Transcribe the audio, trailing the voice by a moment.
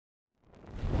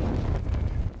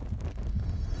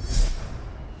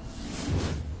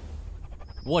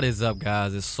What is up,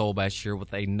 guys? It's Solbash here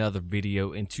with another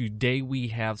video, and today we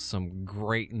have some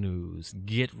great news.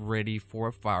 Get ready for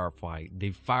a firefight.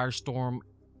 The Firestorm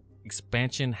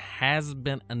expansion has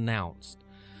been announced.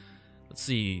 Let's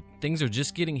see, things are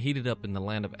just getting heated up in the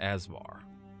land of Avzar.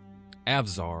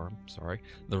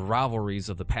 The rivalries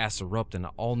of the past erupt into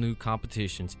all new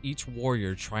competitions, each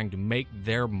warrior trying to make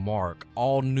their mark.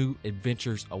 All new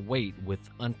adventures await, with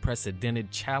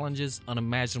unprecedented challenges,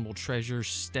 unimaginable treasures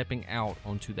stepping out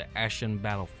onto the ashen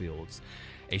battlefields.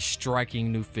 A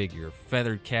striking new figure,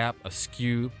 feathered cap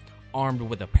askew, armed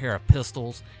with a pair of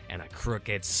pistols and a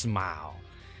crooked smile.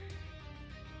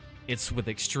 It's with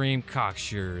extreme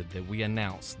cocksure that we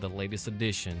announce the latest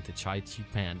addition to Taichi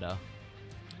Panda,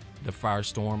 the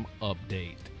Firestorm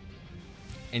update.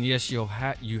 And yes, you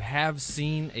have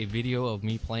seen a video of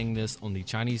me playing this on the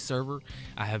Chinese server.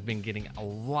 I have been getting a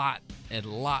lot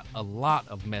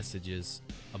of messages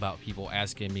about people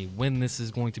asking me when this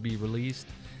is going to be released.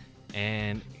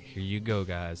 And here you go,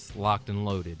 guys, locked and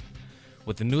loaded.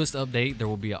 With the newest update, there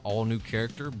will be an all-new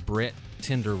character, Brett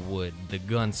Tenderwood, the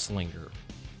Gunslinger,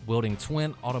 wielding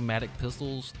twin automatic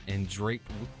pistols and draped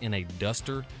in a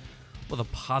duster. With a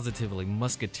positively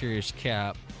musketeerish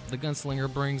cap, the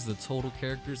Gunslinger brings the total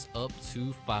characters up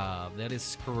to 5. That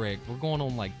is correct. We're going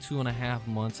on like 2.5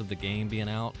 months of the game being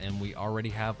out, and we already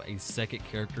have a second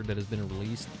character that has been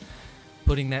released,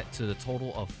 putting that to the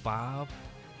total of 5.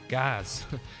 Guys,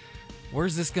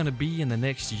 where's this going to be in the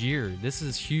next year? This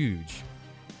is huge.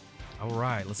 All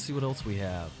right, let's see what else we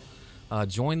have.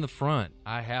 Join the front.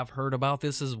 I have heard about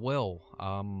this as well.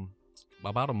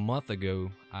 About a month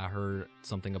ago, I heard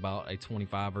something about a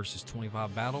 25 versus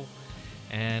 25 battle,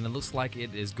 and it looks like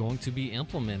it is going to be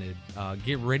implemented.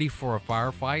 Get ready for a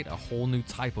firefight. A whole new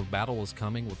type of battle is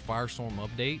coming with Firestorm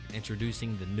update,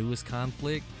 introducing the newest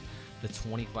conflict, the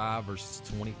 25 versus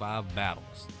 25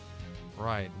 battles.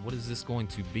 Right, what is this going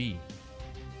to be?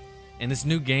 In this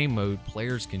new game mode,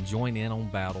 players can join in on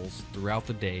battles throughout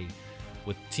the day,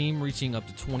 with team reaching up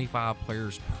to 25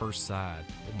 players per side.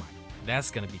 Oh my,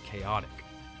 that's going to be chaotic.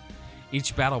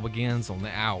 Each battle begins on the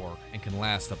hour and can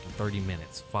last up to 30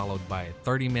 minutes, followed by a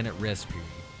 30-minute rest period.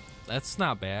 That's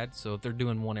not bad, so if they're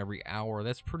doing one every hour,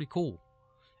 that's pretty cool.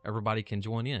 Everybody can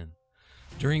join in.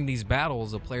 During these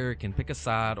battles, a player can pick a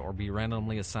side or be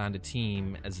randomly assigned a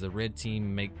team, as the red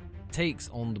team takes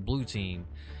on the blue team.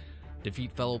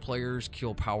 Defeat fellow players,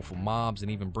 kill powerful mobs,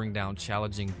 and even bring down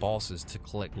challenging bosses to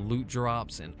collect loot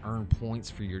drops and earn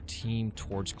points for your team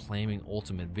towards claiming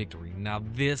ultimate victory. Now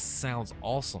this sounds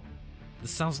awesome. This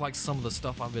sounds like some of the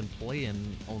stuff I've been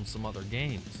playing on some other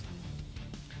games.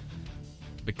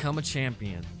 Become a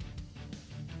champion.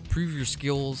 Prove your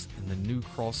skills in the new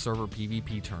cross-server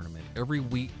PvP tournament. Every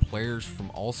week, players from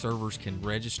all servers can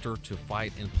register to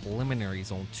fight in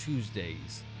preliminaries on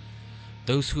Tuesdays.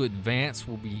 Those who advance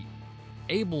will be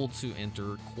able to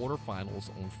enter quarterfinals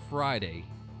on Friday,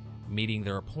 meeting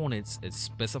their opponents at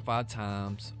specified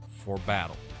times for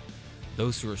battle.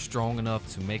 Those who are strong enough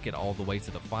to make it all the way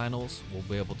to the finals will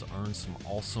be able to earn some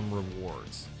awesome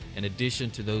rewards. In addition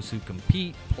to those who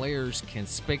compete, players can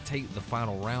spectate the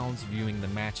final rounds, viewing the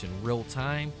match in real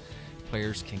time.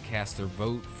 Players can cast their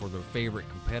vote for their favorite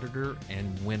competitor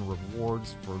and win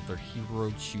rewards for their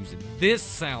hero choosing. This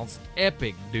sounds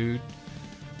epic, dude.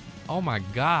 Oh my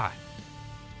god.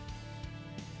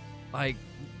 Like,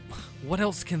 what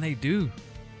else can they do?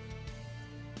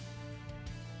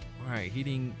 Alright,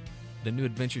 the new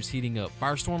adventures heating up.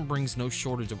 Firestorm brings no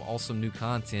shortage of awesome new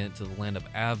content to the land of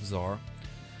Avzar.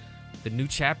 The new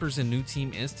chapters and new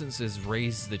team instances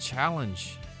raise the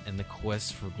challenge and the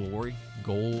quest for glory,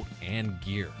 gold, and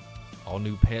gear. All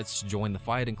new pets join the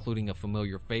fight, including a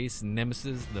familiar face,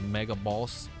 Nemesis, the mega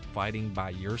boss, fighting by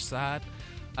your side.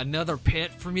 Another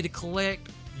pet for me to collect.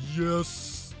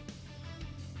 Yes.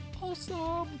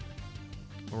 Awesome.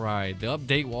 Right, the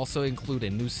update will also include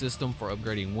a new system for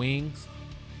upgrading wings,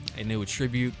 a new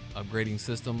attribute upgrading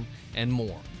system, and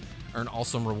more. Earn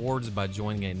awesome rewards by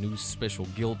joining a new special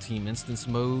guild team instance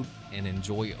mode, and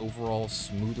enjoy overall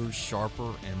smoother,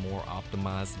 sharper, and more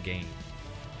optimized game.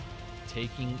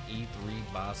 Taking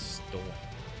E3 by storm.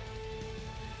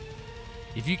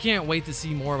 If you can't wait to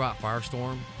see more about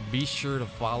Firestorm, be sure to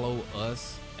follow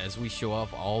us as we show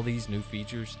off all these new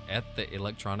features at the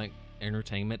Electronic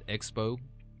Entertainment Expo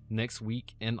next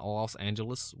week in Los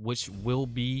Angeles, which will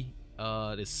be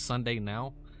this Sunday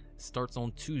now. It starts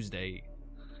on Tuesday.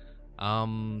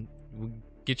 We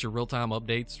get your real-time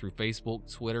updates through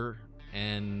Facebook, Twitter,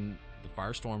 and the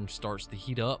Firestorm starts to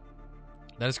heat up.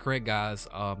 That is correct, guys.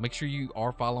 Make sure you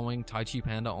are following Taichi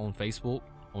Panda on Facebook,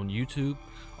 on YouTube,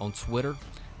 on Twitter,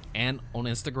 and on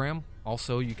Instagram.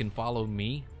 Also, you can follow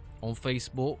me on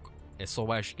Facebook at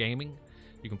Solbash Gaming.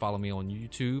 You can follow me on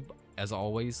YouTube. As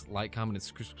always, like, comment,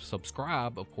 and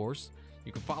subscribe, of course.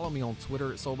 You can follow me on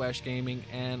Twitter at Solbash Gaming,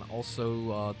 and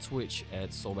also Twitch at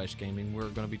Solbash Gaming. We're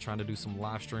going to be trying to do some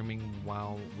live streaming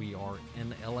while we are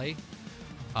in LA.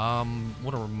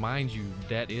 Want to remind you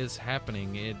that is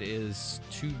happening. It is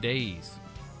 2 days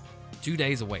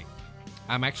away.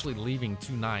 I'm actually leaving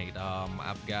tonight.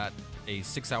 I've got a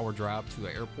 6-hour drive to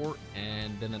an airport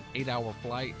and then an 8-hour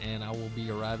flight, and I will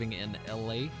be arriving in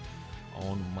LA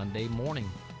on Monday morning.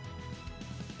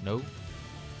 No,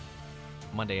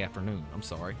 Monday afternoon. I'm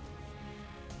sorry.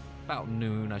 About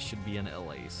noon, I should be in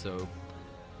LA, so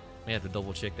I have to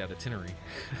double check that itinerary.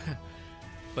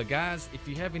 But guys, if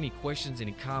you have any questions,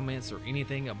 any comments, or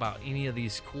anything about any of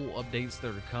these cool updates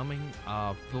that are coming,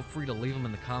 feel free to leave them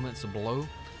in the comments below.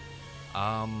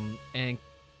 And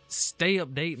stay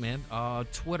update, man.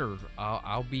 Twitter,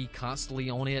 I'll be constantly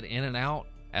on it, in and out.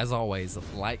 As always,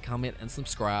 like, comment, and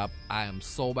subscribe. I am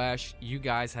Solbash. You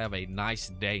guys have a nice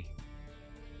day.